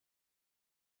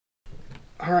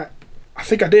Alright, I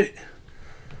think I did it.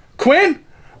 Quinn,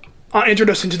 I entered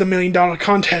us into the $1 million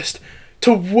contest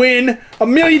to win $1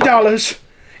 million.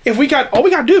 If we got, all we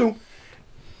gotta do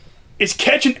is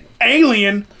catch an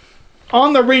alien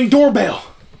on the Ring doorbell.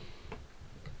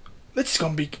 This is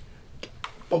gonna be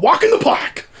a walk in the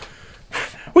park.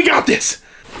 We got this.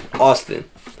 Austin,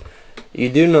 you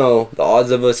do know the odds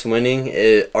of us winning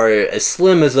are as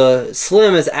slim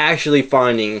as actually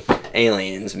finding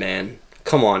aliens, man.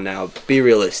 Come on now, be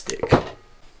realistic.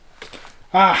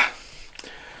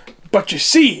 But you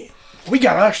see, we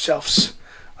got ourselves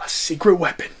a secret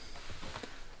weapon.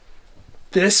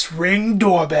 This Ring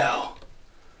doorbell.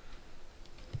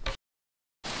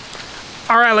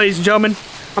 Alright, ladies and gentlemen,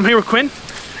 I'm here with Quinn.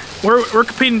 We're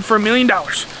competing for $1 million.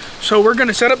 So we're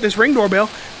gonna set up this Ring doorbell,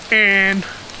 and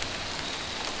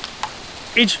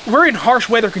we're in harsh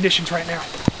weather conditions right now.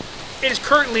 It is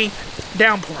currently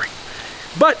downpouring.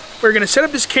 But we're gonna set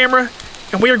up this camera,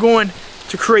 and we are going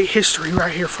to create history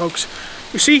right here, folks.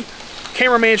 You see,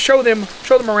 cameraman, show them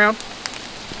around.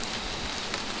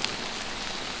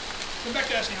 Come back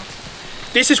to us now.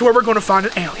 This is where we're gonna find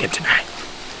an alien tonight.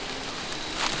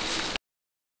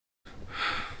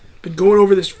 Been going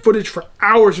over this footage for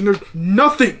hours and there's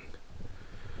nothing.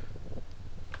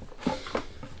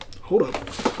 Hold up.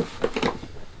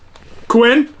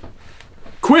 Quinn?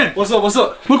 Quinn! What's up, what's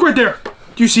up? Look right there.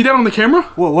 Do you see that on the camera?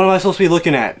 What am I supposed to be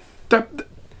looking at?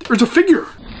 There's a figure.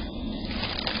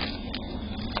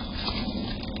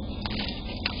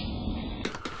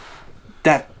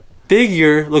 That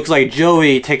figure looks like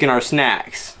Joey taking our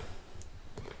snacks.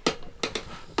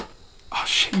 Oh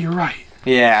shit, you're right.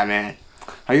 Yeah, man.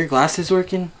 Are your glasses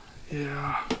working?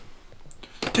 Yeah.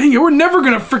 Dang it, we're never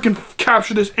gonna freaking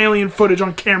capture this alien footage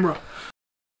on camera.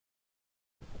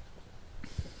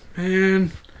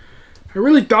 Man, I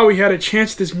really thought we had a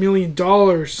chance at this $1 million.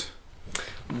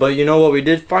 But you know what we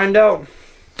did find out?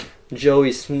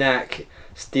 Joey's snack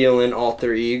stealing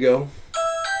alter ego.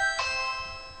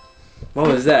 What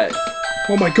was that?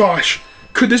 Oh my gosh,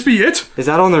 could this be it? Is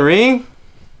that on the ring?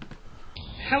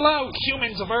 Hello,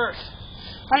 humans of Earth.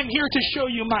 I'm here to show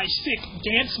you my sick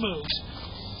dance moves.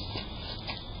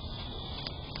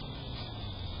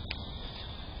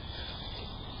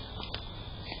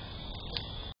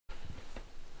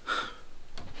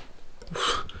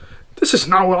 This is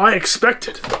not what I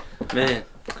expected. Man,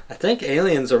 I think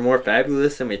aliens are more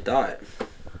fabulous than we thought.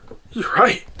 You're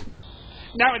right.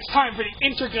 Now it's time for the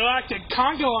intergalactic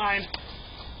conga line.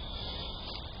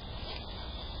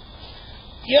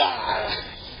 Yeah.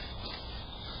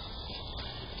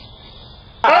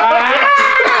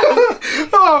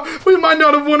 Oh, we might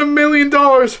not have won $1 million,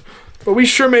 but we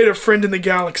sure made a friend in the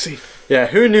galaxy. Yeah,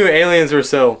 who knew aliens were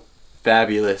so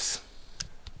fabulous?